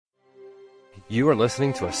You are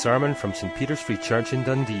listening to a sermon from St. Peter's Free Church in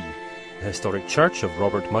Dundee, the historic church of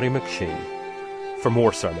Robert Murray McShane. For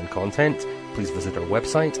more sermon content, please visit our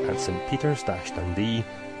website at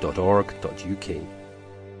stpeters-dundee.org.uk.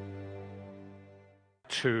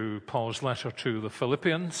 To Paul's letter to the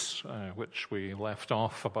Philippians, which we left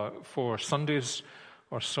off about 4 Sundays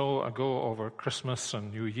or so ago over Christmas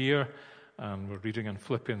and New Year, and we're reading in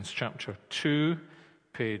Philippians chapter 2,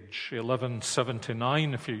 page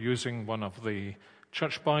 1179, if you're using one of the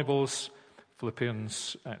church Bibles.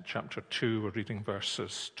 Philippians chapter 2, we're reading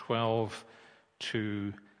verses 12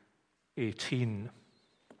 to 18.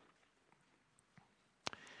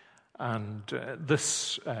 And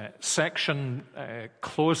this section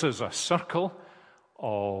closes a circle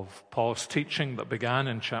of Paul's teaching that began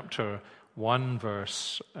in chapter 1,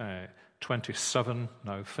 verse 27,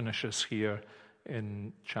 now finishes here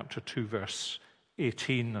in chapter 2, verse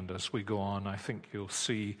 18. And as we go on, I think you'll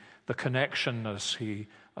see the connection as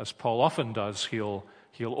Paul often does. He'll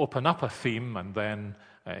open up a theme, and then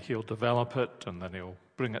he'll develop it, and then he'll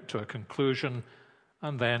bring it to a conclusion,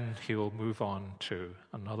 and then he'll move on to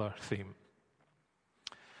another theme.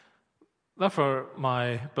 Therefore,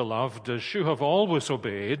 my beloved, as you have always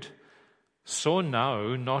obeyed, so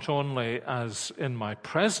now, not only as in my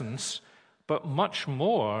presence, but much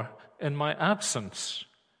more in my absence,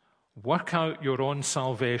 work out your own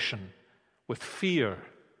salvation with fear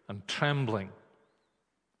and trembling.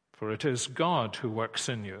 For it is God who works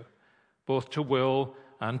in you, both to will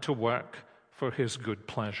and to work for his good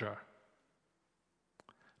pleasure.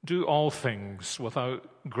 Do all things without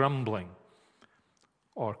grumbling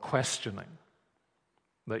or questioning,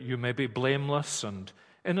 that you may be blameless and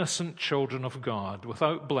innocent children of God,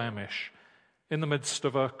 without blemish, in the midst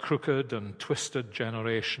of a crooked and twisted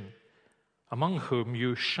generation, among whom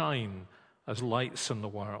you shine as lights in the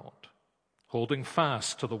world, holding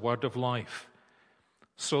fast to the word of life,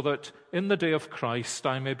 so that in the day of Christ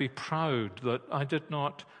I may be proud that I did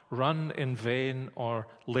not run in vain or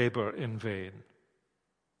labor in vain.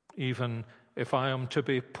 Even if I am to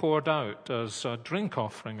be poured out as a drink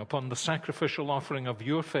offering upon the sacrificial offering of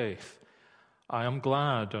your faith, I am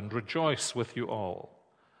glad and rejoice with you all.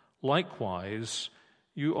 Likewise,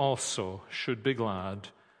 you also should be glad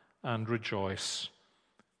and rejoice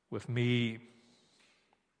with me.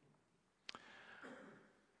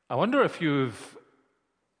 I wonder if you've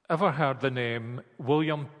ever heard the name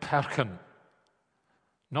William Perkin.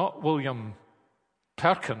 Not William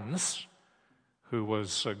Perkins, who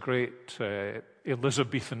was a great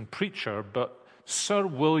Elizabethan preacher, but Sir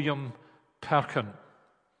William Perkin.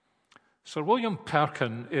 Sir William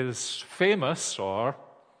Perkin is famous, or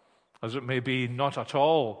as it may be, not at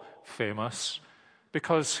all famous,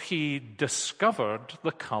 because he discovered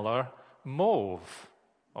the color mauve.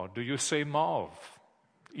 Or do you say mauve?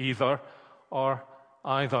 Either or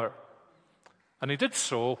either. And he did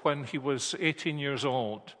so when he was 18 years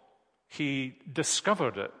old. He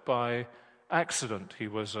discovered it by accident. He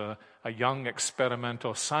was a young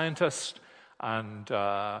experimental scientist, and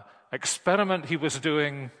experiment he was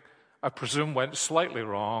doing, I presume, went slightly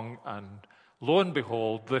wrong, and lo and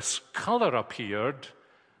behold, this color appeared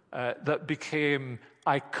that became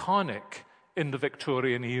iconic in the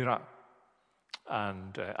Victorian era.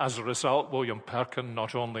 And as a result, William Perkin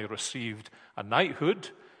not only received a knighthood,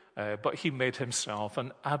 but he made himself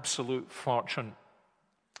an absolute fortune.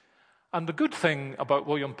 And the good thing about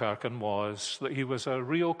William Perkin was that he was a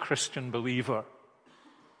real Christian believer.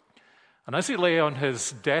 And as he lay on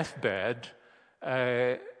his deathbed,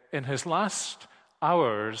 in his last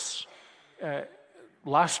hours,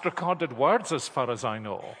 last recorded words as far as I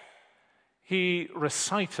know, he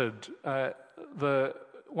recited the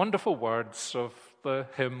wonderful words of the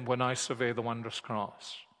hymn, "When I Survey the Wondrous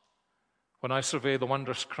Cross." When I survey the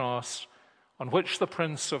wondrous cross on which the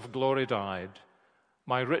Prince of Glory died,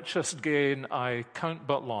 my richest gain I count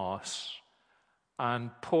but loss,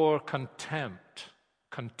 and pour contempt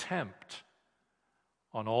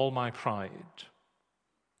on all my pride,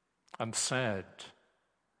 and said,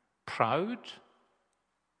 proud?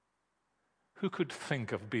 Who could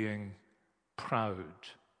think of being proud?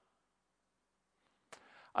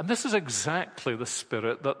 And this is exactly the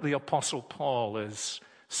spirit that the Apostle Paul is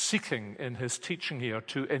seeking in his teaching here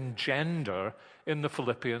to engender in the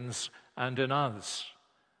Philippians and in us.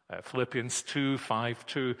 Philippians 2, 5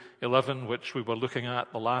 to 11, which we were looking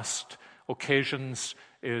at the last occasions,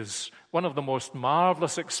 is one of the most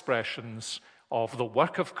marvelous expressions of the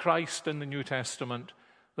work of Christ in the New Testament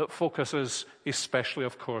that focuses especially,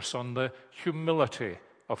 of course, on the humility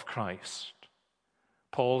of Christ.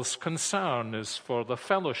 Paul's concern is for the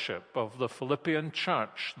fellowship of the Philippian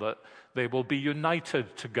church, that they will be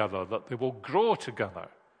united together, that they will grow together,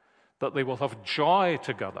 that they will have joy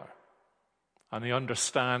together. And he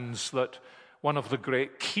understands that one of the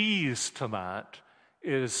great keys to that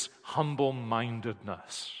is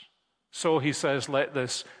humble-mindedness. So he says, let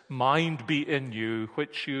this mind be in you,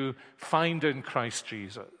 which you find in Christ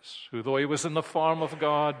Jesus, who, though he was in the form of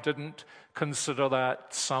God, didn't consider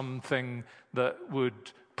that something that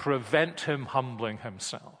would prevent him humbling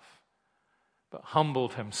himself, but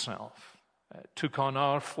humbled himself, took on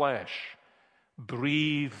our flesh,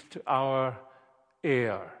 breathed our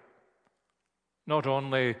air, not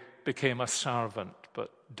only became a servant,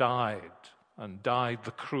 but died, and died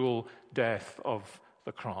the cruel death of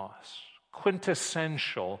the cross.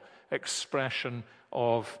 Quintessential expression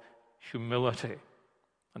of humility.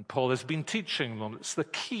 And Paul has been teaching them it's the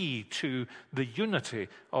key to the unity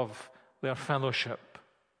of their fellowship.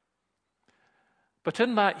 But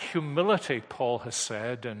in that humility, Paul has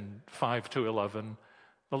said in 5-11,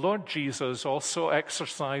 the Lord Jesus also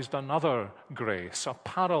exercised another grace, a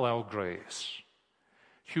parallel grace.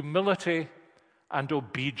 Humility and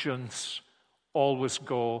obedience always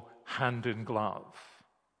go hand in glove.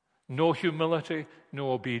 No humility,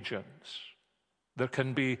 no obedience. There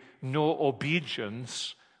can be no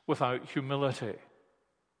obedience without humility.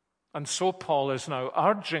 And so Paul is now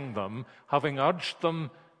urging them, having urged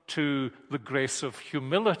them to the grace of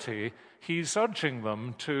humility, he's urging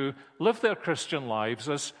them to live their Christian lives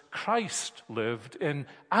as Christ lived, in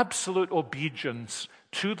absolute obedience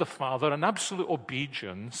to the Father and absolute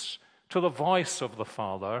obedience to the voice of the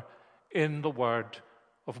Father in the Word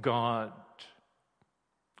of God.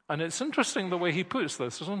 And it's interesting the way he puts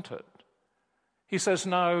this, isn't it? He says,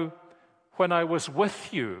 now, when I was with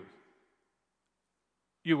you,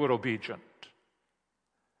 you were obedient.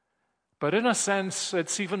 But in a sense,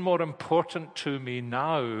 it's even more important to me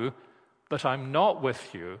now that I'm not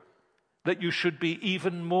with you, that you should be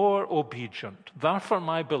even more obedient. Therefore,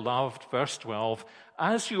 my beloved, verse 12,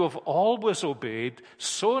 as you have always obeyed,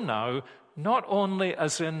 so now, not only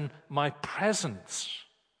as in my presence,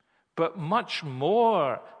 but much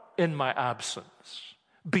more in my absence,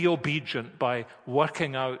 be obedient by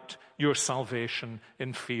working out your salvation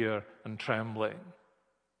in fear and trembling.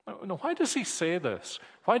 Now, why does he say this?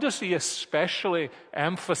 Why does he especially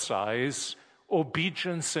emphasize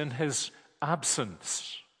obedience in his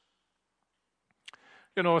absence?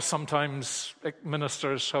 You know, sometimes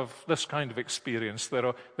ministers have this kind of experience.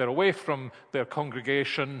 They're away from their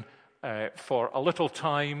congregation for a little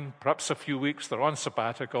time, perhaps a few weeks. They're on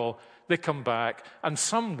sabbatical. They come back, and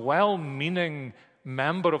some well-meaning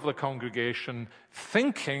member of the congregation,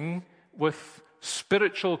 thinking with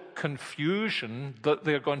spiritual confusion that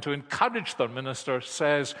they're going to encourage their minister,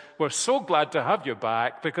 says, we're so glad to have you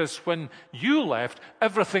back because when you left,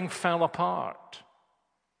 everything fell apart.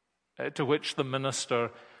 To which the minister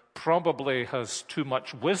probably has too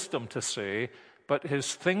much wisdom to say, but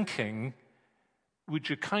his thinking, would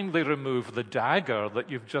you kindly remove the dagger that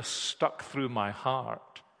you've just stuck through my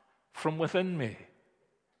heart from within me?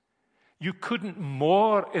 You couldn't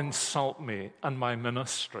more insult me and my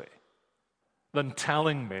ministry than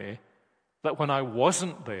telling me that when I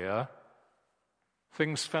wasn't there,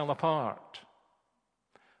 things fell apart.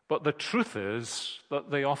 But the truth is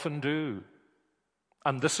that they often do.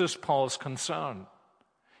 And this is Paul's concern.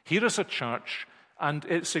 Here is a church, and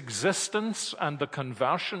its existence and the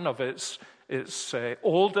conversion of its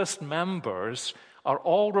oldest members are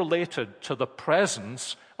all related to the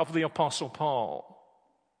presence of the Apostle Paul.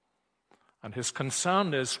 And his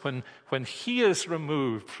concern is when he is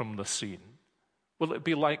removed from the scene, will it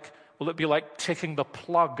be like taking the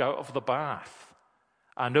plug out of the bath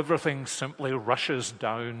and everything simply rushes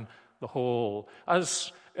down the hole,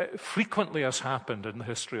 as frequently has happened in the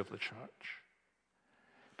history of the church?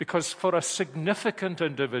 Because for a significant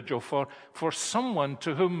individual, for someone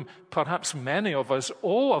to whom perhaps many of us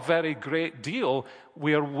owe a very great deal,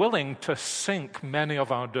 we are willing to sink many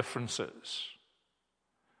of our differences.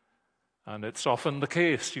 And it's often the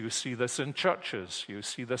case. You see this in churches. You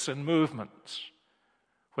see this in movements.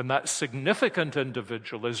 When that significant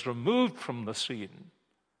individual is removed from the scene,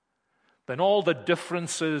 then all the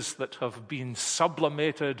differences that have been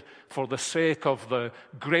sublimated for the sake of the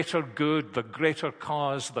greater good, the greater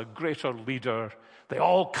cause, the greater leader, they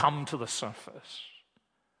all come to the surface.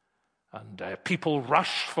 And people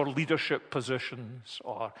rush for leadership positions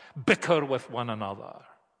or bicker with one another.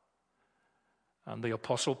 And the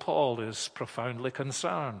Apostle Paul is profoundly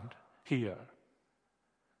concerned here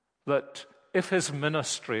that if his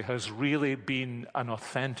ministry has really been an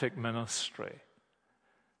authentic ministry,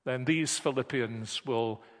 then these Philippians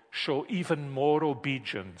will show even more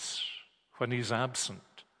obedience when he's absent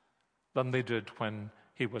than they did when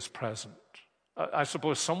he was present. I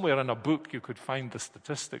suppose somewhere in a book you could find the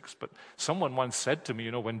statistics, but someone once said to me,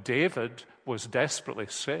 when David was desperately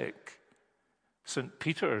sick, St.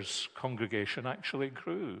 Peter's congregation actually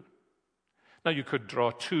grew. Now, you could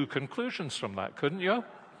draw two conclusions from that, couldn't you?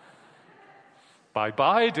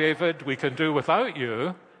 Bye-bye, David, we can do without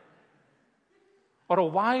you. Or a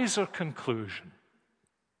wiser conclusion.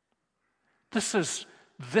 This is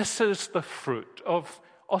the fruit of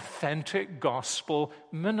authentic gospel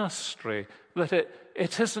ministry, that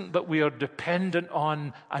it isn't that we are dependent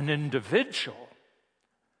on an individual,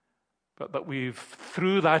 but that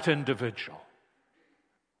through that individual,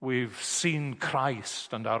 we've seen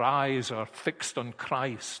Christ and our eyes are fixed on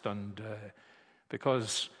Christ, and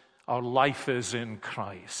because our life is in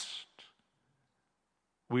Christ,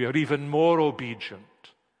 we are even more obedient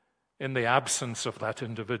in the absence of that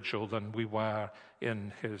individual than we were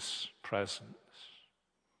in his presence.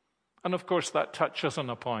 And of course, that touches on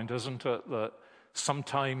a point, isn't it, that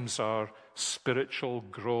sometimes our spiritual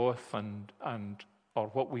growth or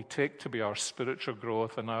what we take to be our spiritual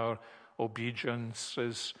growth and our obedience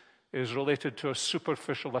is related to a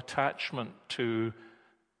superficial attachment to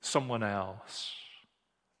someone else.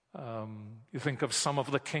 You think of some of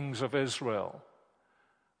the kings of Israel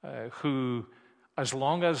who, as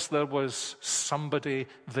long as there was somebody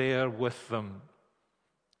there with them,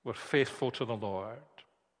 were faithful to the Lord.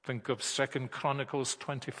 Think of 2 Chronicles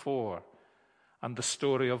 24 and the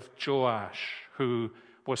story of Joash, who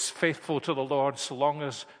was faithful to the Lord so long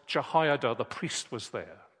as Jehoiada the priest was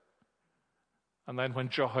there. And then when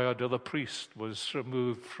Jehoiada the priest was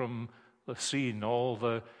removed from the scene, all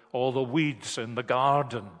the weeds in the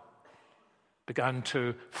garden began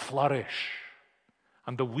to flourish.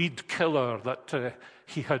 And the weed killer that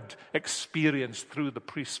he had experienced through the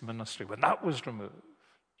priest's ministry, when that was removed.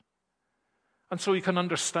 And so you can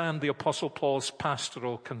understand the Apostle Paul's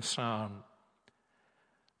pastoral concern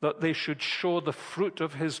that they should show the fruit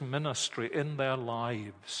of his ministry in their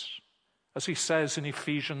lives. As he says in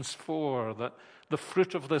Ephesians 4, that the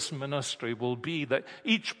fruit of this ministry will be that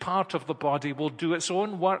each part of the body will do its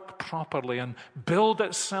own work properly and build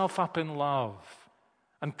itself up in love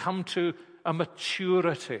and come to a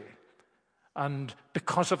maturity. And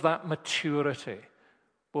because of that maturity,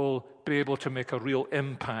 will be able to make a real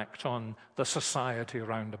impact on the society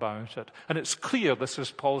around about it. And it's clear this is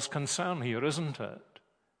Paul's concern here, isn't it?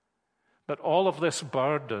 That all of this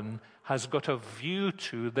burden has got a view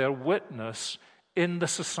to their witness in the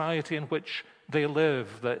society in which they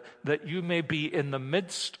live, that you may be in the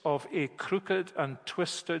midst of a crooked and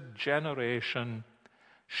twisted generation,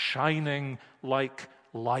 shining like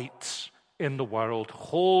lights in the world,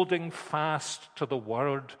 holding fast to the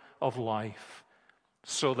word of life,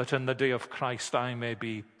 so that in the day of Christ I may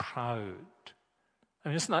be proud. I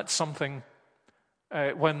mean, isn't that something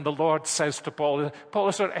when the Lord says to Paul,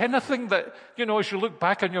 is there anything that, as you look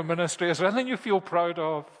back on your ministry, is there anything you feel proud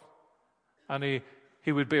of? And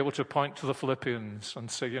he would be able to point to the Philippians and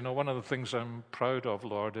say, one of the things I'm proud of,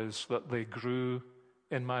 Lord, is that they grew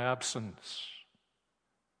in my absence.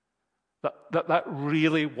 That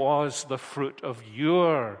really was the fruit of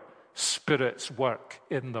your Spirit's work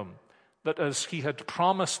in them. That as he had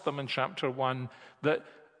promised them in chapter 1, that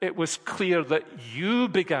it was clear that you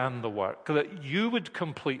began the work, that you would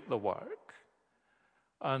complete the work,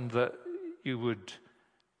 and that you would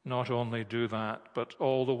not only do that, but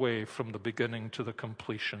all the way from the beginning to the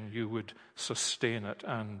completion, you would sustain it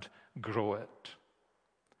and grow it.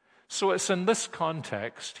 So it's in this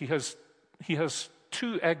context, he has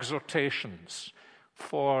two exhortations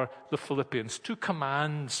for the Philippians, two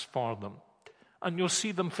commands for them. And you'll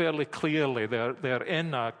see them fairly clearly. They're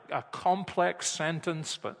in a complex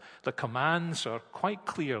sentence, but the commands are quite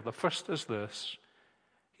clear. The first is this.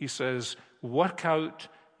 He says, work out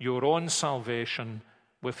your own salvation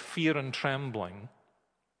with fear and trembling.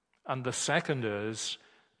 And the second is,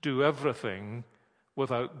 do everything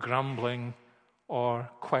without grumbling or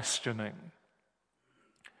questioning.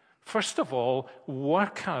 First of all,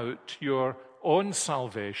 work out your own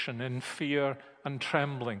salvation in fear and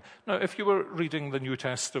trembling. Now, if you were reading the New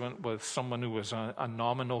Testament with someone who was a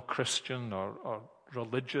nominal Christian or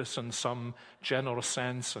religious in some general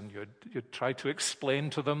sense, and you'd try to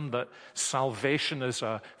explain to them that salvation is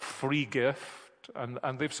a free gift, and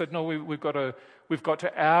they've said, no, we've got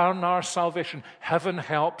to earn our salvation. Heaven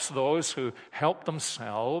helps those who help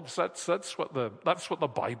themselves. That's what the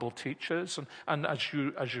Bible teaches. And as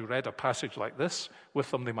you read a passage like this with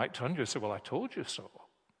them, they might turn to you and say, well, I told you so.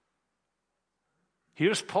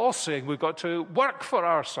 Here's Paul saying we've got to work for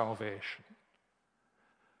our salvation.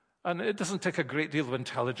 And it doesn't take a great deal of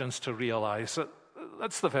intelligence to realize that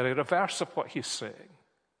That's the very reverse of what he's saying.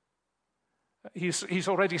 He's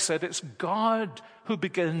already said it's God who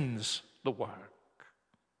begins the work.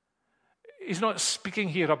 He's not speaking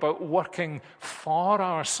here about working for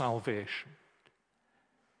our salvation.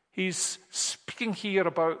 He's speaking here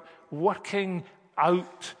about working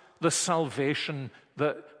out the salvation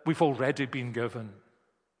that we've already been given.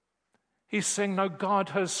 He's saying, now God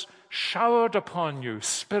has showered upon you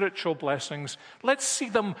spiritual blessings. Let's see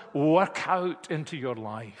them work out into your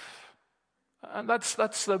life. And that's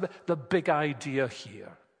the big idea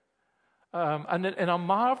here. And in a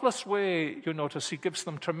marvelous way, you notice, he gives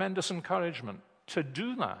them tremendous encouragement to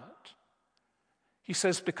do that. He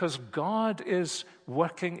says, because God is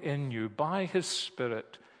working in you by his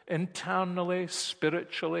Spirit, internally,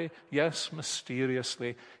 spiritually, yes,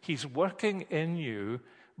 mysteriously. He's working in you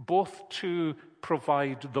both to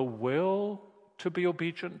provide the will to be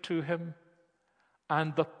obedient to him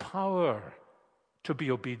and the power to be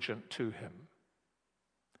obedient to him.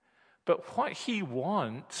 But what he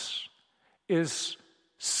wants is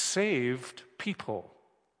saved people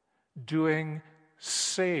doing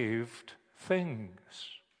saved things.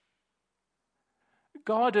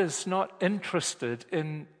 God is not interested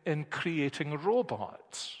in creating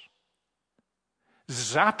robots,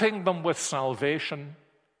 zapping them with salvation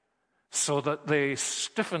so that they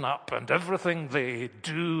stiffen up and everything they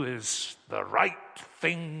do is the right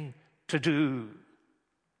thing to do.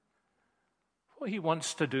 What he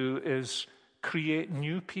wants to do is create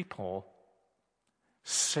new people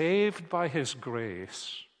saved by his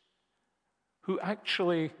grace who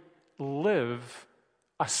actually live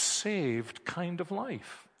a saved kind of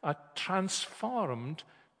life, a transformed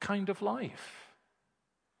kind of life.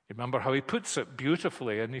 Remember how he puts it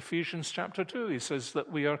beautifully in Ephesians chapter 2. He says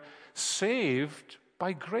that we are saved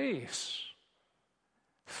by grace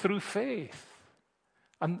through faith.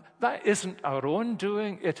 And that isn't our own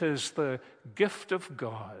doing, it is the gift of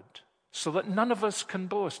God, so that none of us can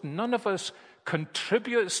boast. None of us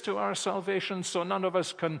contributes to our salvation, so none of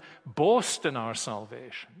us can boast in our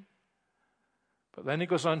salvation. But then he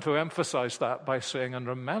goes on to emphasize that by saying, and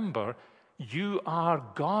remember, you are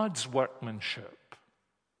God's workmanship,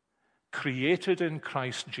 created in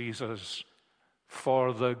Christ Jesus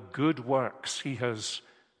for the good works he has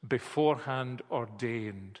beforehand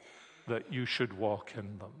ordained that you should walk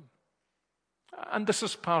in them. And this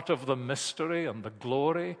is part of the mystery and the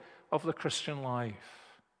glory of the Christian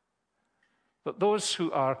life. That those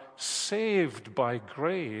who are saved by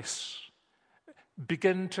grace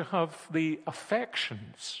begin to have the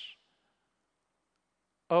affections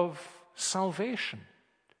of salvation,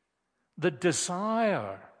 the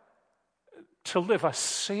desire to live a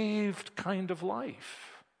saved kind of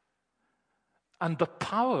life, and the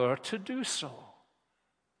power to do so.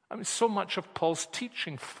 I mean, so much of Paul's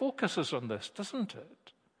teaching focuses on this, doesn't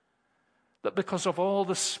it? That because of all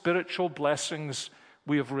the spiritual blessings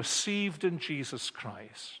we have received in Jesus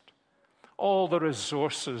Christ, all the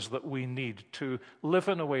resources that we need to live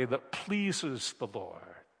in a way that pleases the Lord.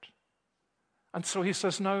 And so he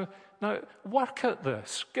says, now work at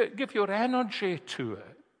this. Give your energy to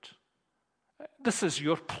it. This is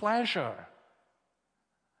your pleasure.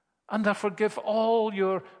 And therefore give all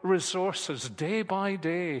your resources day by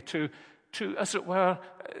day to, as it were,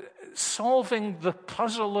 solving the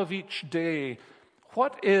puzzle of each day.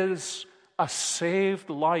 What is a saved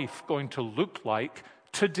life going to look like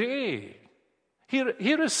today?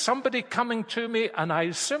 Here is somebody coming to me and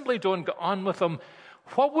I simply don't get on with them.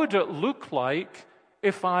 What would it look like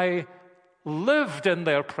if I lived in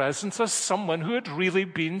their presence as someone who had really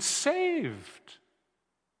been saved?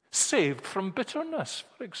 Saved from bitterness,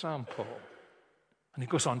 for example. And he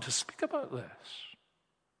goes on to speak about this.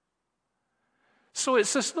 So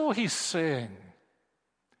it's as though he's saying,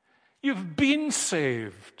 you've been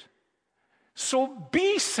saved, so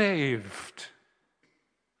be saved.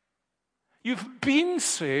 You've been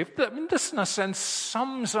saved. I mean, this in a sense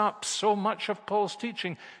sums up so much of Paul's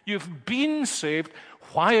teaching. You've been saved.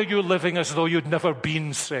 Why are you living as though you'd never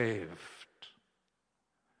been saved?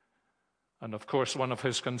 And of course, one of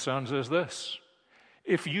his concerns is this.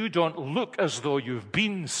 If you don't look as though you've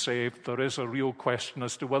been saved, there is a real question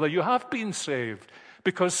as to whether you have been saved.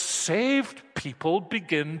 Because saved people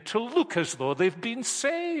begin to look as though they've been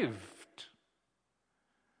saved.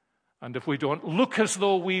 And if we don't look as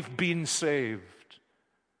though we've been saved,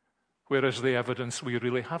 where is the evidence we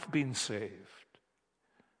really have been saved?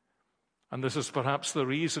 And this is perhaps the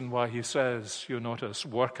reason why he says, you notice,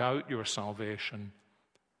 work out your salvation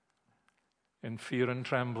in fear and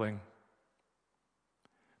trembling.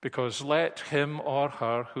 Because let him or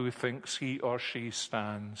her who thinks he or she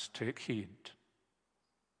stands take heed,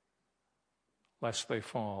 lest they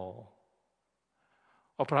fall.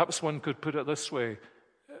 Or perhaps one could put it this way: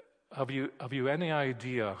 have you any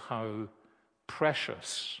idea how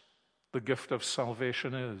precious the gift of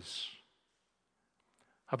salvation is?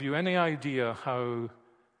 Have you any idea how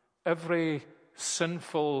every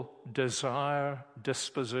sinful desire,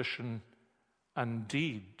 disposition, and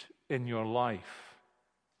deed in your life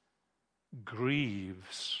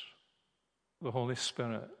grieves the Holy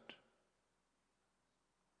Spirit?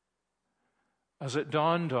 Has it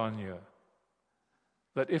dawned on you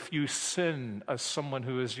that if you sin as someone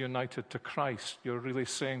who is united to Christ, you're really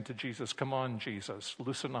saying to Jesus, "Come on, Jesus,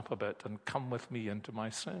 loosen up a bit and come with me into my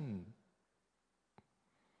sin"?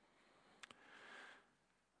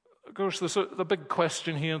 Of course, there's the big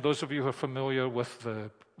question here. Those of you who are familiar with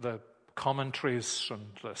the commentaries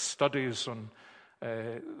and the studies on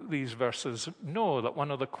these verses know that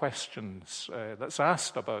one of the questions that's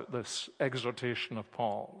asked about this exhortation of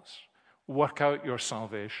Paul's, work out your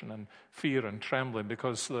salvation in fear and trembling,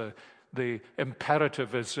 because the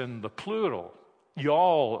imperative is in the plural.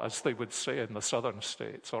 Y'all, as they would say in the southern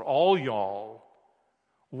states, or all y'all,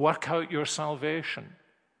 work out your salvation.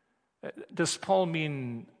 Does Paul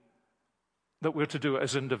mean that we're to do it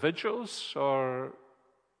as individuals, or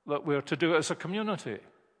that we're to do it as a community?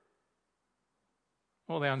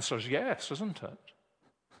 Well, the answer is yes, isn't it?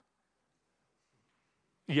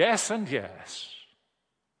 Yes and yes.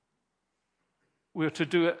 We're to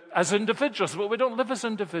do it as individuals, but we don't live as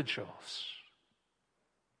individuals.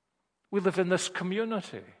 We live in this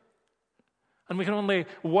community. And we can only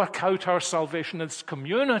work out our salvation as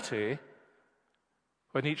community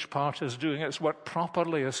when each part is doing its work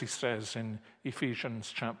properly, as he says in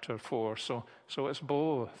Ephesians chapter 4. So it's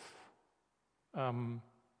both.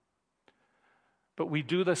 But we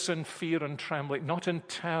do this in fear and trembling, not in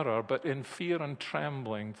terror, but in fear and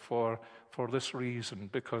trembling for this reason,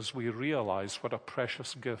 because we realize what a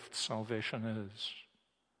precious gift salvation is.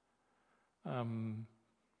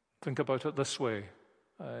 Think about it this way.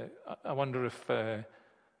 I wonder if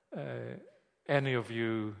any of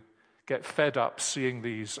you get fed up seeing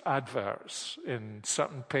these adverts in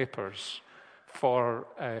certain papers for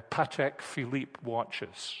Patek Philippe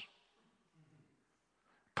watches.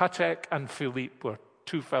 Patek and Philippe were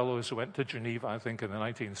two fellows who went to Geneva, I think, in the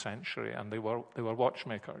 19th century, and they were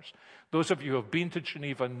watchmakers. Those of you who have been to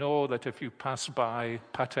Geneva know that if you pass by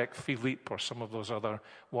Patek Philippe or some of those other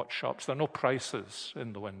watch shops, there are no prices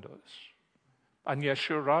in the windows. And yes,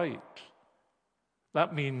 you're right.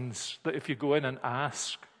 That means that if you go in and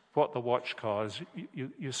ask what the watch costs,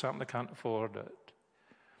 you certainly can't afford it.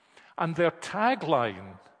 And their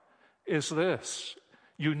tagline is this: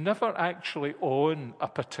 you never actually own a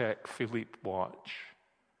Patek Philippe watch.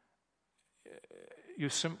 You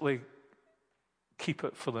simply keep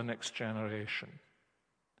it for the next generation.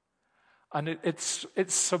 And it's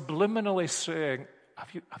subliminally saying,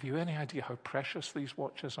 have you any idea how precious these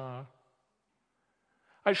watches are?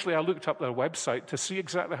 Actually, I looked up their website to see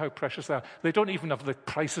exactly how precious they are. They don't even have the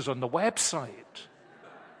prices on the website.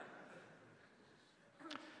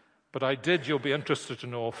 But I did, you'll be interested to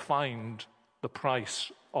know, find the price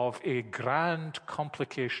of a Grand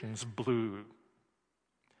Complications Blue.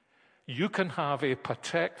 You can have a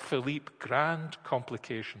Patek Philippe Grand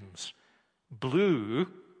Complications Blue,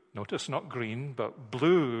 notice not green, but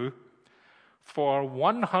blue, for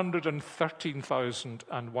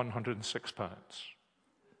 £113,106.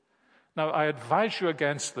 Now, I advise you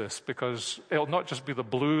against this, because it'll not just be the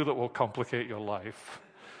blue that will complicate your life,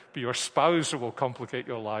 but your spouse will complicate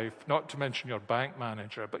your life, not to mention your bank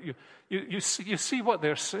manager. But you see what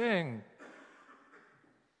they're saying.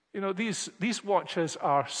 You know, these watches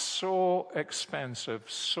are so expensive,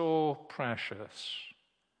 so precious,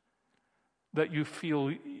 that you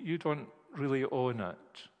feel you don't really own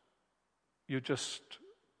it. You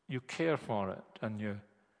care for it, and you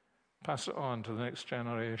pass it on to the next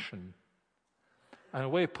generation. And in a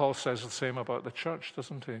way, Paul says the same about the church,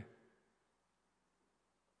 doesn't he?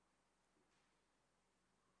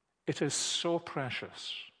 It is so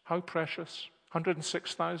precious. How precious?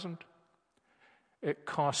 106,000? It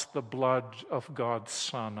cost the blood of God's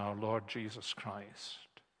Son, our Lord Jesus Christ.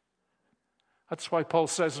 That's why Paul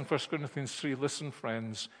says in 1 Corinthians 3, listen,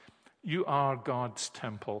 friends, you are God's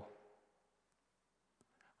temple.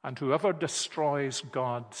 And whoever destroys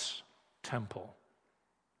God's temple,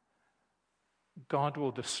 God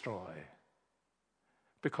will destroy.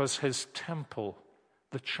 Because his temple,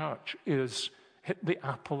 the church, is the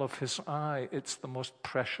apple of his eye. It's the most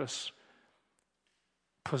precious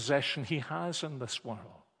possession he has in this world.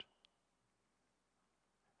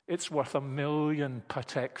 It's worth 1 million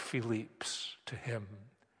Patek Philippes to him.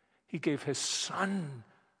 He gave his son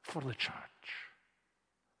for the church.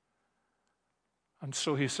 And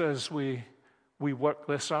so he says we work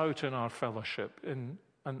this out in our fellowship, and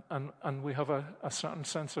we have a certain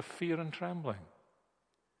sense of fear and trembling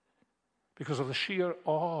because of the sheer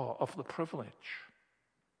awe of the privilege.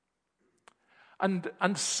 And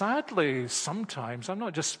sadly, sometimes, I'm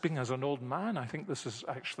not just speaking as an old man, I think this is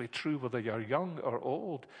actually true whether you're young or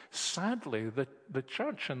old. Sadly, the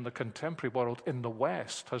church in the contemporary world in the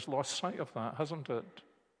West has lost sight of that, hasn't it?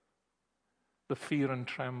 The fear and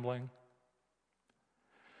trembling.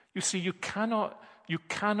 You see, you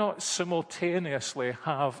cannot simultaneously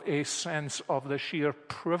have a sense of the sheer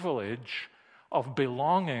privilege of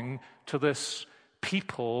belonging to this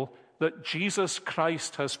people that Jesus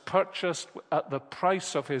Christ has purchased at the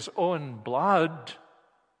price of his own blood,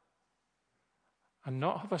 and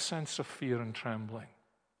not have a sense of fear and trembling,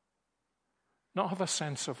 not have a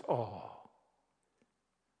sense of awe,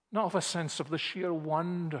 not have a sense of the sheer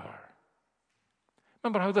wonder.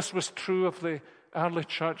 Remember how this was true of the early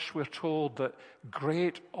church? We're told that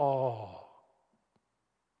great awe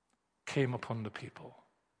came upon the people.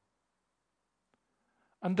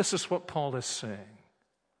 And this is what Paul is saying.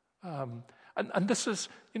 And this is,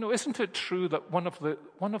 isn't it true that one of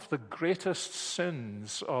the greatest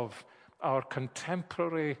sins of our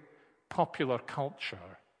contemporary popular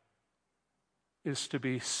culture is to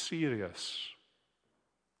be serious,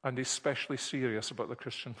 and especially serious about the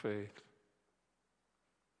Christian faith?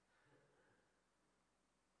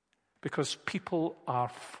 Because people are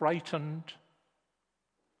frightened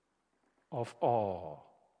of awe.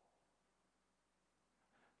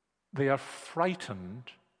 They are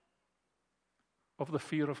frightened of the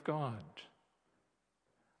fear of God.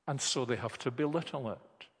 And so they have to belittle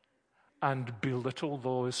it and belittle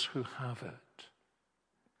those who have it.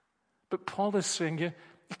 But Paul is saying you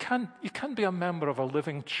can't be a member of a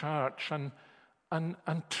living church and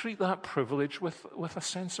treat that privilege with a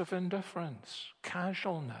sense of indifference,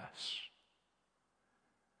 casualness.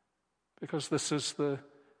 Because this is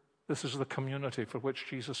the community for which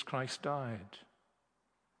Jesus Christ died.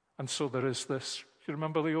 And so there is this. You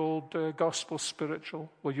remember the old gospel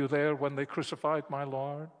spiritual? Were you there when they crucified my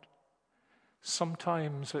Lord?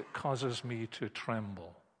 Sometimes it causes me to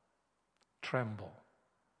tremble. Tremble.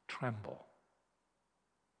 Tremble.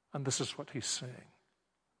 And this is what he's saying.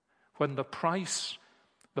 When the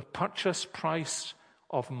purchase price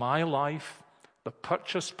of my life, the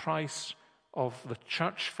purchase price of the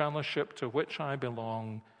church fellowship to which I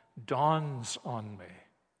belong dawns on me,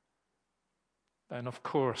 then of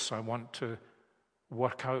course I want to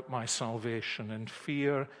work out my salvation in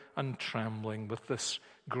fear and trembling with this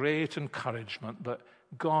great encouragement that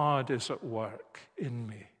God is at work in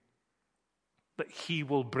me, that he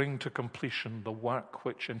will bring to completion the work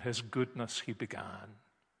which in his goodness he began,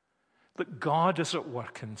 that God is at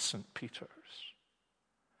work in St. Peter's.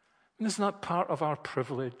 And isn't that part of our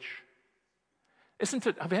privilege? Isn't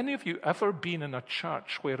it? Have any of you ever been in a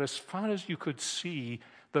church where, as far as you could see,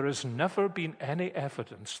 there has never been any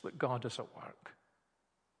evidence that God is at work?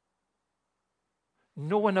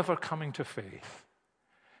 No one ever coming to faith.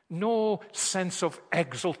 No sense of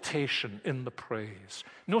exaltation in the praise.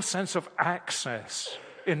 No sense of access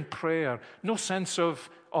in prayer. No sense of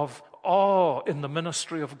awe in the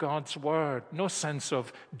ministry of God's word. No sense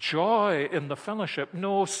of joy in the fellowship.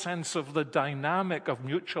 No sense of the dynamic of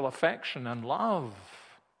mutual affection and love.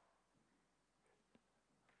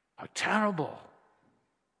 How terrible.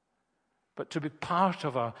 But to be part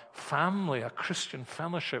of a family, a Christian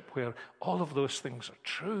fellowship where all of those things are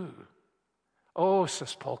true. Oh,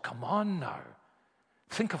 says Paul, come on now.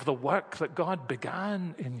 Think of the work that God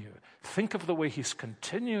began in you. Think of the way he's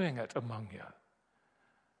continuing it among you.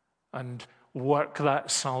 And work that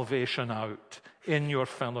salvation out in your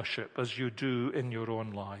fellowship as you do in your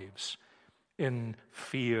own lives, in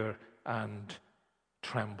fear and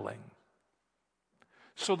trembling.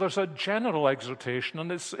 So there's a general exhortation,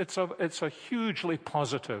 and it's a hugely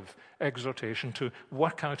positive exhortation to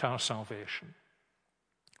work out our salvation.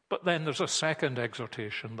 But then there's a second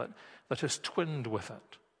exhortation that is twinned with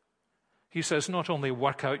it. He says, not only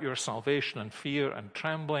work out your salvation in fear and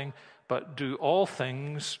trembling, but do all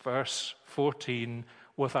things, verse 14,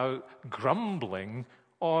 without grumbling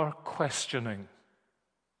or questioning.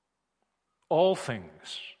 All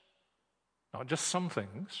things, not just some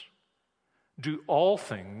things. Do all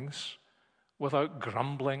things without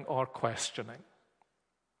grumbling or questioning.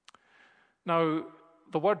 Now,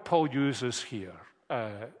 the word Paul uses here,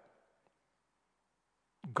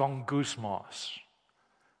 gongusmos,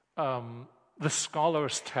 the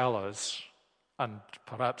scholars tell us, and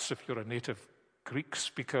perhaps if you're a native Greek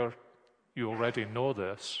speaker, you already know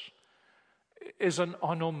this, is an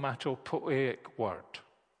onomatopoeic word.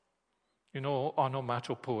 You know,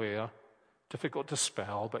 onomatopoeia, difficult to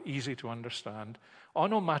spell but easy to understand.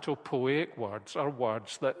 Onomatopoeic words are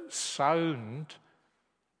words that sound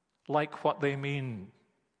like what they mean.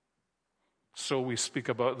 So we speak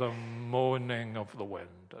about the moaning of the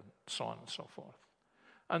wind and so on and so forth.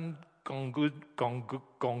 And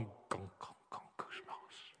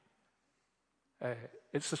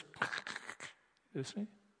it's this, you see?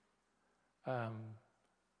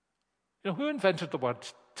 Who invented the word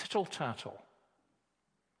tittle-tattle?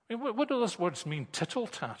 I mean, what do those words mean,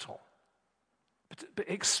 tittle-tattle? But it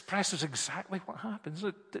expresses exactly what happens.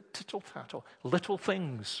 Tittle-tattle, little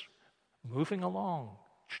things moving along,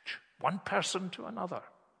 one person to another,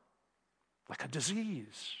 like a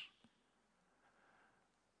disease.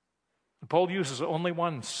 Paul uses it only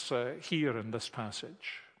once here in this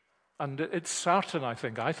passage. And it's certain, I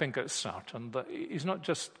think it's certain, that he's not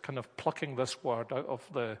just kind of plucking this word out of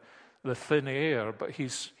the thin air, but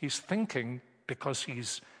he's thinking, because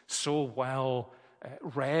he's so well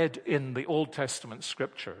read in the Old Testament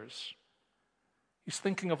scriptures, he's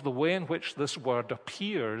thinking of the way in which this word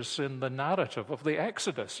appears in the narrative of the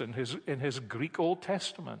Exodus in his Greek Old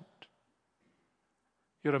Testament.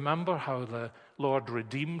 You remember how the Lord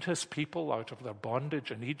redeemed his people out of their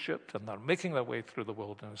bondage in Egypt, and they're making their way through the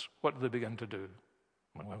wilderness. What do they begin to do?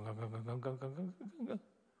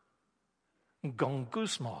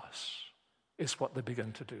 Gongusmos is what they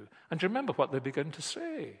begin to do. And do you remember what they begin to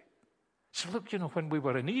say? So look, when we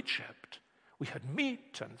were in Egypt, we had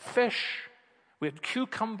meat and fish, we had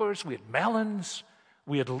cucumbers, we had melons,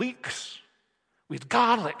 we had leeks, we had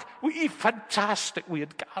garlic. We eat fantastic, we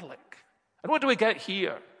had garlic. And what do we get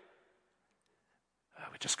here?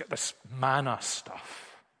 We just get this manna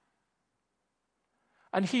stuff.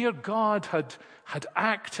 And here God had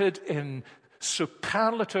acted in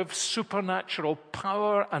superlative, supernatural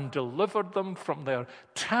power and delivered them from their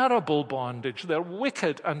terrible bondage, their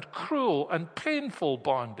wicked and cruel and painful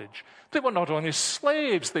bondage. They were not only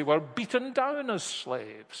slaves, they were beaten down as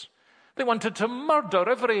slaves. They wanted to murder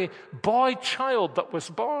every boy child that was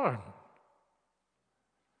born.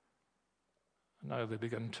 Now they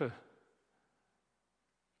begin to.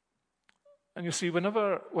 And you see,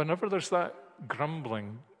 whenever there's that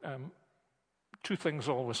grumbling, two things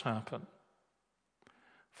always happen.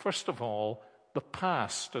 First of all, the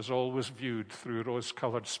past is always viewed through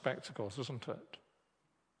rose-colored spectacles, isn't it?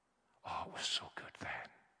 Oh, it was so good then.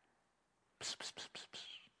 Psst, psst, psst, psst, psst.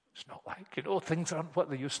 It's not like, things aren't what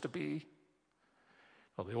they used to be.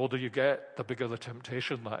 Well, the older you get, the bigger the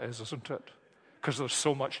temptation that is, isn't it? Because there's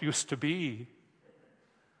so much used to be.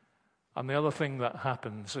 And the other thing that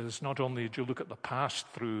happens is not only do you look at the past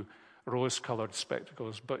through rose-colored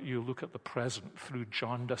spectacles, but you look at the present through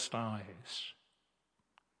jaundiced eyes.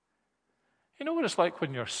 You know what it's like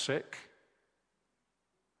when you're sick?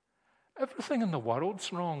 Everything in the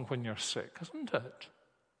world's wrong when you're sick, isn't it?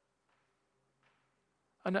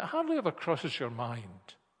 And it hardly ever crosses your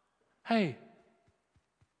mind, hey,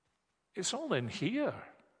 it's all in here.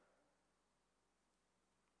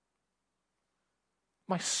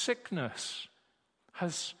 My sickness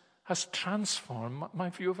has transformed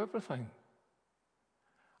my view of everything.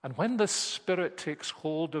 And when the Spirit takes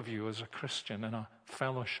hold of you as a Christian in a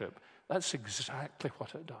fellowship, that's exactly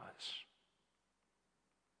what it does.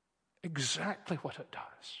 Exactly what it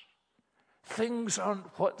does. Things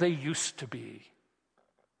aren't what they used to be.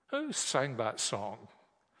 Who sang that song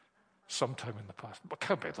sometime in the past? It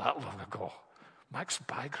can't be that long ago. Max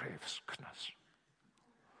Bygraves, goodness.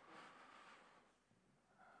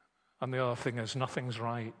 And the other thing is, nothing's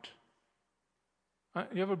right.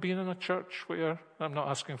 You ever been in a church where, I'm not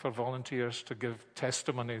asking for volunteers to give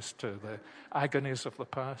testimonies to the agonies of the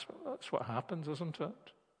past, but that's what happens, isn't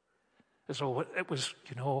it? It's all, it was,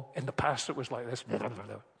 in the past it was like this.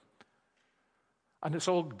 And it's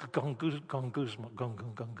all you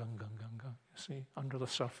see, under the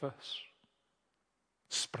surface.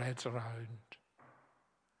 Spreads around.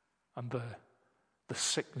 And the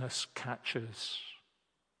sickness catches.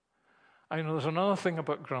 There's another thing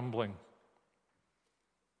about grumbling.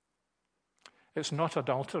 It's not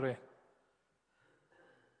adultery.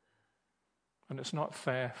 And it's not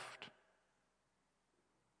theft.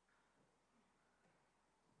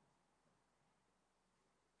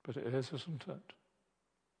 But it is, isn't it?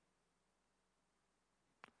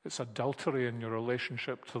 It's adultery in your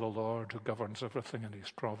relationship to the Lord who governs everything in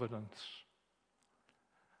his providence.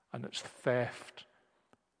 And it's theft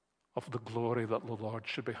of the glory that the Lord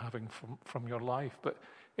should be having from your life. But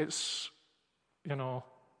it's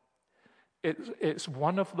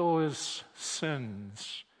one of those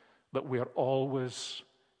sins that we are always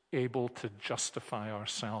able to justify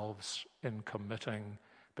ourselves in committing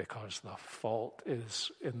because the fault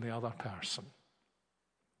is in the other person.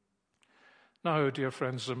 Now, dear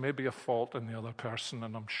friends, there may be a fault in the other person,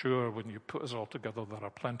 and I'm sure when you put us all together, there are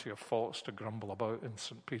plenty of faults to grumble about in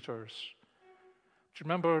St. Peter's. Do you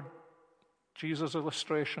remember Jesus'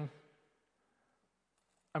 illustration?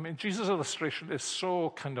 I mean, Jesus' illustration is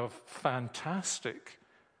so kind of fantastic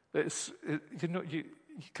that you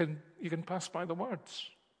can pass by the words.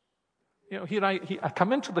 You know, here I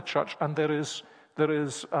come into the church, and there is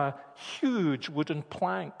a huge wooden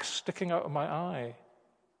plank sticking out of my eye,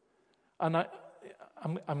 and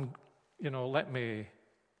I'm let me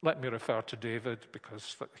refer to David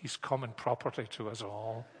because he's common property to us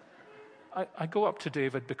all. I go up to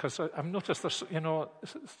David because I've noticed there's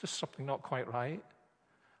just something not quite right.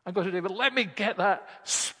 I go to David, let me get that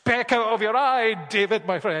speck out of your eye, David,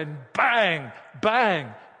 my friend. Bang,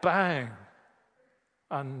 bang, bang.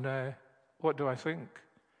 And what do I think?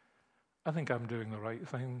 I think I'm doing the right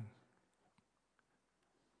thing.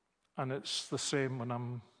 And it's the same when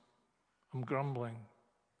I'm grumbling.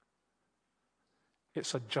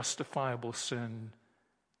 It's a justifiable sin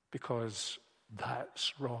because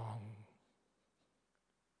that's wrong.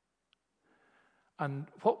 And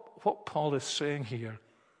what Paul is saying here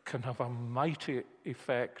can have a mighty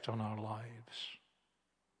effect on our lives.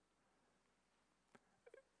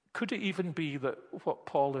 Could it even be that what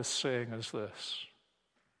Paul is saying is this?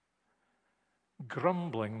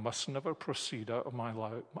 Grumbling must never proceed out of my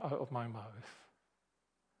mouth.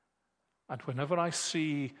 And whenever I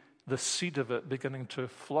see the seed of it beginning to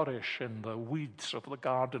flourish in the weeds of the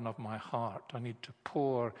garden of my heart, I need to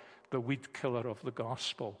pour the weed killer of the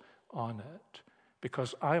gospel on it,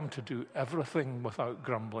 because I am to do everything without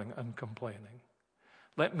grumbling and complaining.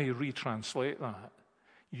 Let me retranslate that.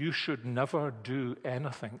 You should never do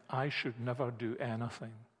anything. I should never do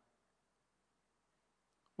anything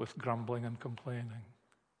with grumbling and complaining.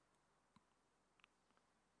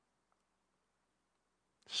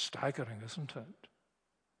 Staggering, isn't it?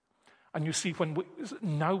 And you see,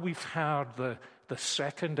 now we've heard the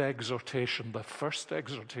second exhortation, the first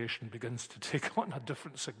exhortation begins to take on a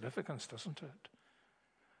different significance, doesn't it?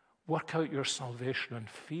 Work out your salvation in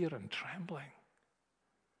fear and trembling.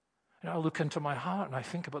 And I look into my heart and I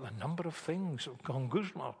think about the number of things I'm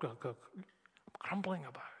grumbling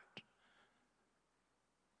about.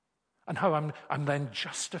 And how I'm then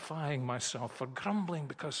justifying myself for grumbling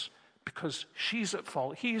because she's at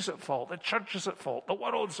fault, he's at fault, the church is at fault, the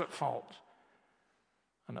world's at fault.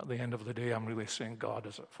 And at the end of the day, I'm really saying God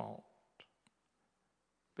is at fault.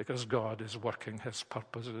 Because God is working his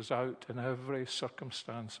purposes out in every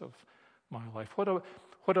circumstance of my life.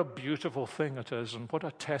 What a beautiful thing it is, and what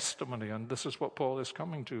a testimony, and this is what Paul is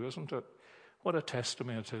coming to, isn't it? What a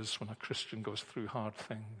testimony it is when a Christian goes through hard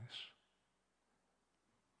things.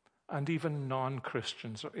 And even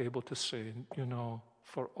non-Christians are able to say,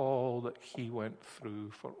 for all that he went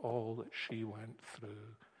through, for all that she went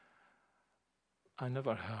through, I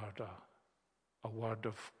never heard a word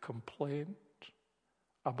of complaint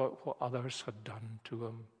about what others had done to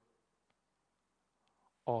him,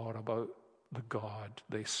 or about the God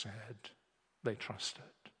they said they trusted.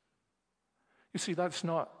 You see, that's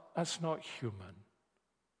not human.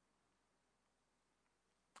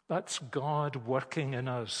 That's God working in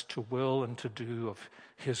us to will and to do of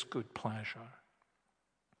his good pleasure.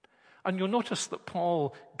 And you'll notice that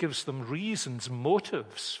Paul gives them reasons,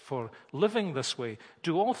 motives for living this way.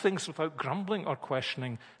 Do all things without grumbling or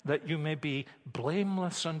questioning, that you may be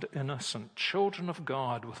blameless and innocent, children of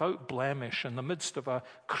God, without blemish, in the midst of a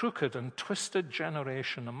crooked and twisted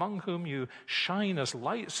generation, among whom you shine as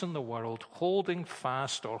lights in the world, holding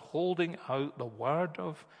fast or holding out the word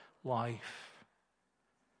of life,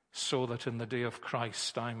 so that in the day of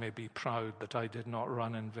Christ I may be proud that I did not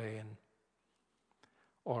run in vain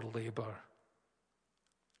or labor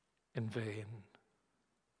in vain.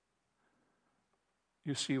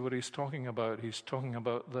 You see what he's talking about? He's talking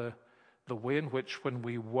about the way in which when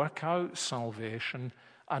we work out salvation,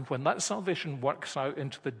 and when that salvation works out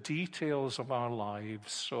into the details of our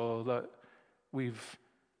lives, so that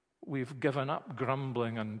we've given up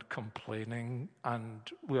grumbling and complaining,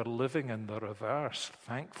 and we're living in the reverse: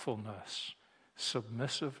 thankfulness,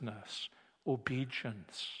 submissiveness,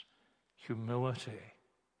 obedience, humility.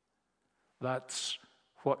 That's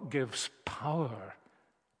what gives power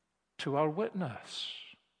to our witness.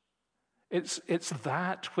 It's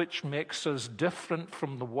that which makes us different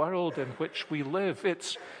from the world in which we live.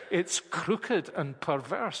 It's crooked and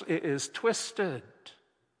perverse. It is twisted.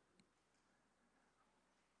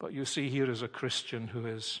 But you see, here is a Christian who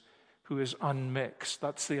is unmixed.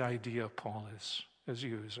 That's the idea Paul is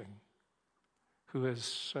using. Who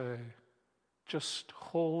is just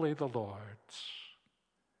wholly the Lord's,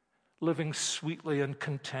 living sweetly in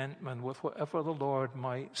contentment with whatever the Lord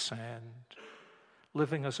might send,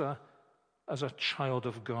 living as a child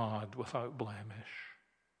of God without blemish.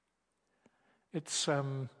 It's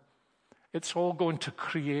all going to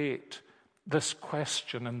create this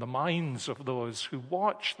question in the minds of those who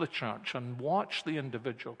watch the church and watch the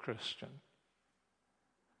individual Christian.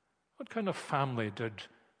 What kind of family did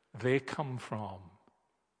they come from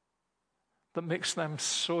that makes them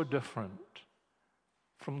so different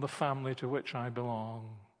from the family to which I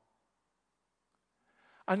belong?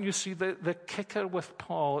 And you see, the kicker with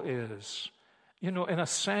Paul is, in a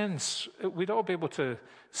sense, we'd all be able to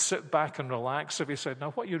sit back and relax if he said,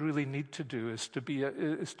 now what you really need to do is to be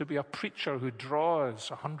a preacher who draws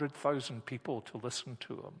 100,000 people to listen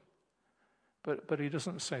to him. But he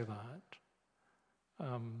doesn't say that.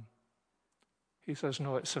 He says,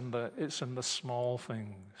 no, it's in the small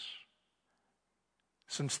things.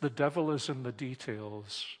 Since the devil is in the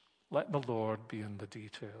details, let the Lord be in the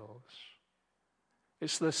details.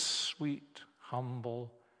 It's this sweet,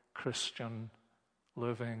 humble Christian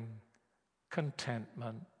living,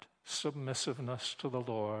 contentment, submissiveness to the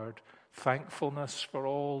Lord, thankfulness for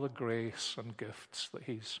all the grace and gifts that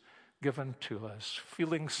he's given to us,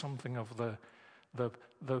 feeling something of the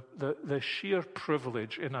sheer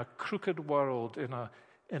privilege in a crooked world,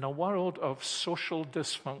 in a world of social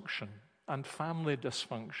dysfunction and family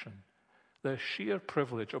dysfunction, the sheer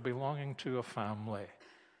privilege of belonging to a family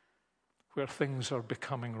where things are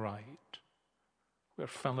becoming right, where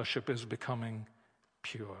fellowship is becoming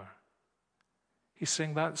pure. He's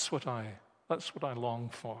saying that's what I long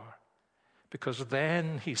for. Because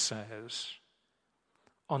then, he says,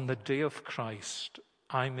 on the day of Christ,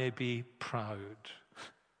 I may be proud.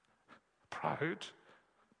 Proud?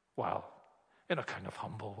 Well, in a kind of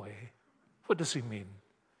humble way. What does he mean?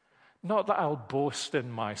 Not that I'll boast in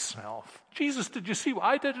myself. Jesus, did you see what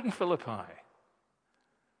I did in Philippi?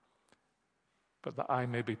 But that I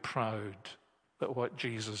may be proud that what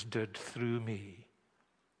Jesus did through me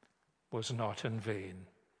was not in vain,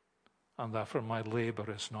 and therefore my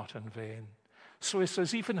labor is not in vain. So he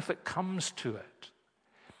says, even if it comes to it,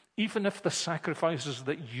 even if the sacrifices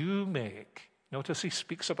that you make, notice he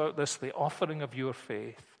speaks about this, the offering of your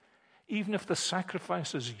faith, even if the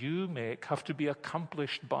sacrifices you make have to be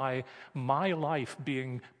accomplished by my life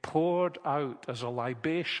being poured out as a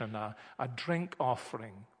libation, a drink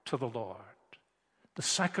offering to the Lord, the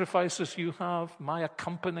sacrifices you have, my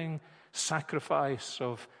accompanying sacrifice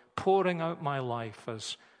of pouring out my life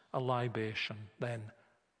as a libation, then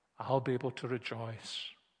I'll be able to rejoice.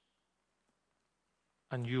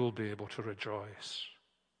 And you'll be able to rejoice.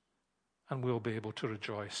 And we'll be able to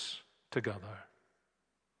rejoice together.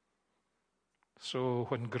 So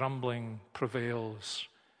when grumbling prevails,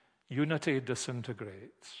 unity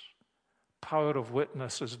disintegrates, power of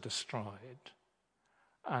witness is destroyed,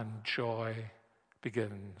 and joy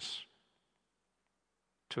begins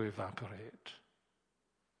to evaporate.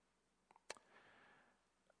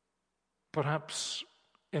 Perhaps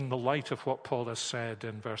in the light of what Paul has said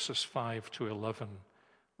in verses 5 to 11,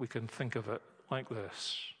 we can think of it like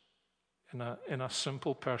this, in a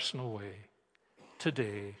simple personal way.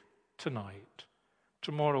 Today, tonight,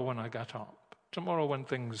 tomorrow when I get up, tomorrow when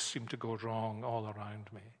things seem to go wrong all around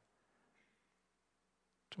me,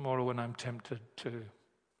 tomorrow when I'm tempted to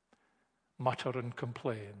mutter and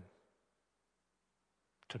complain,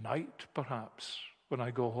 tonight perhaps when I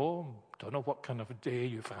go home. Don't know what kind of a day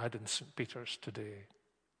you've had in St. Peter's today.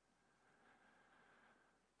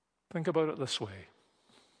 Think about it this way.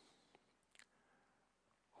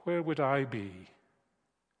 Where would I be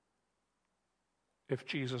if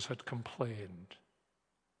Jesus had complained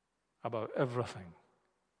about everything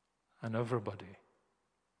and everybody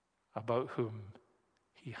about whom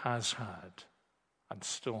he has had and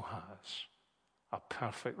still has a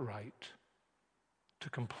perfect right to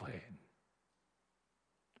complain?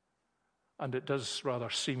 And it does rather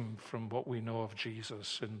seem, from what we know of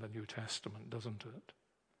Jesus in the New Testament, doesn't it,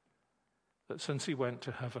 that since he went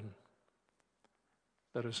to heaven,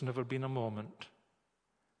 there has never been a moment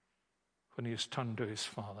when he has turned to his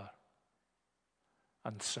Father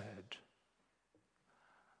and said,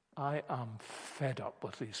 I am fed up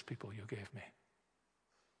with these people you gave me.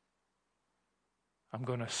 I'm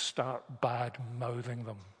going to start bad-mouthing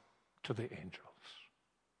them to the angels.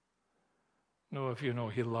 No, if you know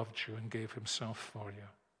he loved you and gave himself for you.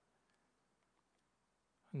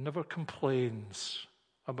 Never complains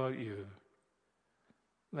about you.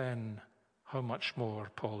 Then how much more,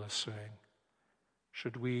 Paul is saying,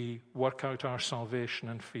 should we work out our salvation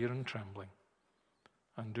in fear and trembling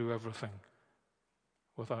and do everything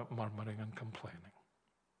without murmuring and complaining.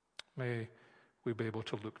 May we be able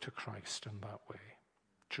to look to Christ in that way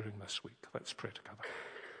during this week. Let's pray together.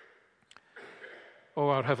 Oh,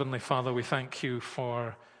 our Heavenly Father, we thank you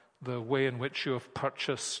for the way in which you have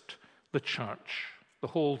purchased the church, the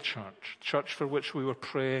whole church for which we were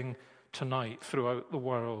praying tonight throughout the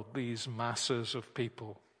world, these masses of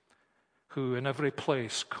people who in every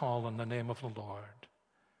place call on the name of the Lord,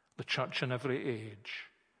 the church in every age,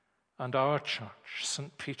 and our church,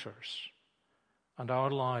 St. Peter's, and our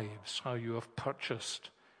lives, how you have purchased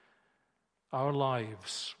our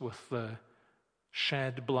lives with the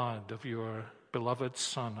shed blood of your beloved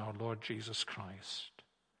Son, our Lord Jesus Christ.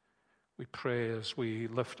 We pray as we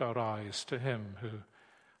lift our eyes to him who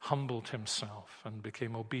humbled himself and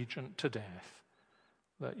became obedient to death,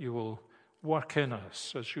 that you will work in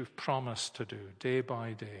us, as you've promised to do, day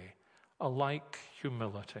by day, a like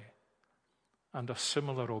humility and a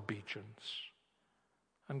similar obedience,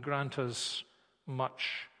 and grant us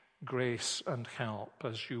much grace and help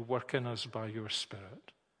as you work in us by your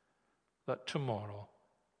Spirit, that tomorrow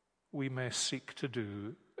we may seek to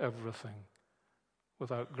do everything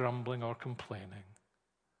without grumbling or complaining.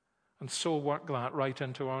 And so work that right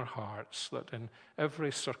into our hearts, that in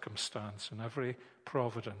every circumstance, in every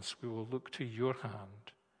providence, we will look to your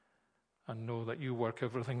hand and know that you work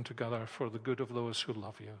everything together for the good of those who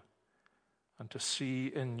love you, and to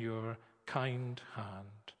see in your kind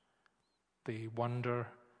hand the wonder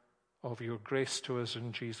of your grace to us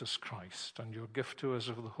in Jesus Christ and your gift to us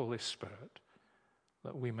of the Holy Spirit,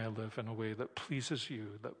 that we may live in a way that pleases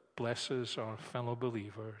you, that blesses our fellow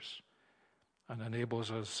believers, and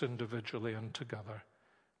enables us individually and together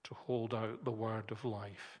to hold out the word of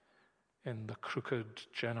life in the crooked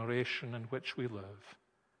generation in which we live,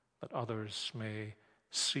 that others may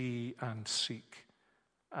see and seek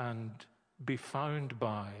and be found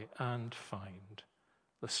by and find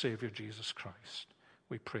the Savior Jesus Christ.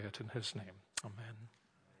 We pray it in his name. Amen.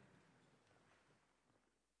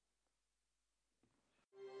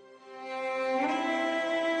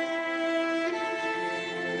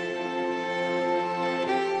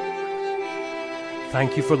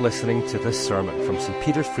 Thank you for listening to this sermon from St.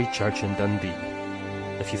 Peter's Free Church in Dundee.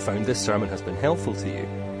 If you found this sermon has been helpful to you,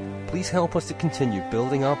 please help us to continue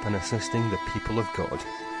building up and assisting the people of God.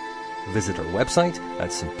 Visit our website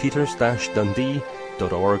at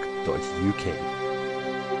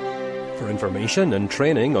stpeters-dundee.org.uk. For information and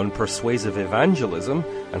training on persuasive evangelism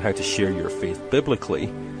and how to share your faith biblically,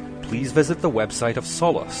 please visit the website of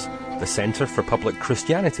Solace, the Centre for Public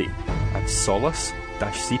Christianity, at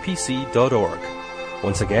solace-cpc.org.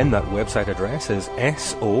 Once again, that website address is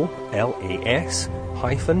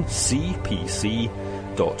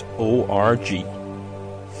solas-cpc.org.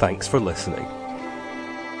 Thanks for listening.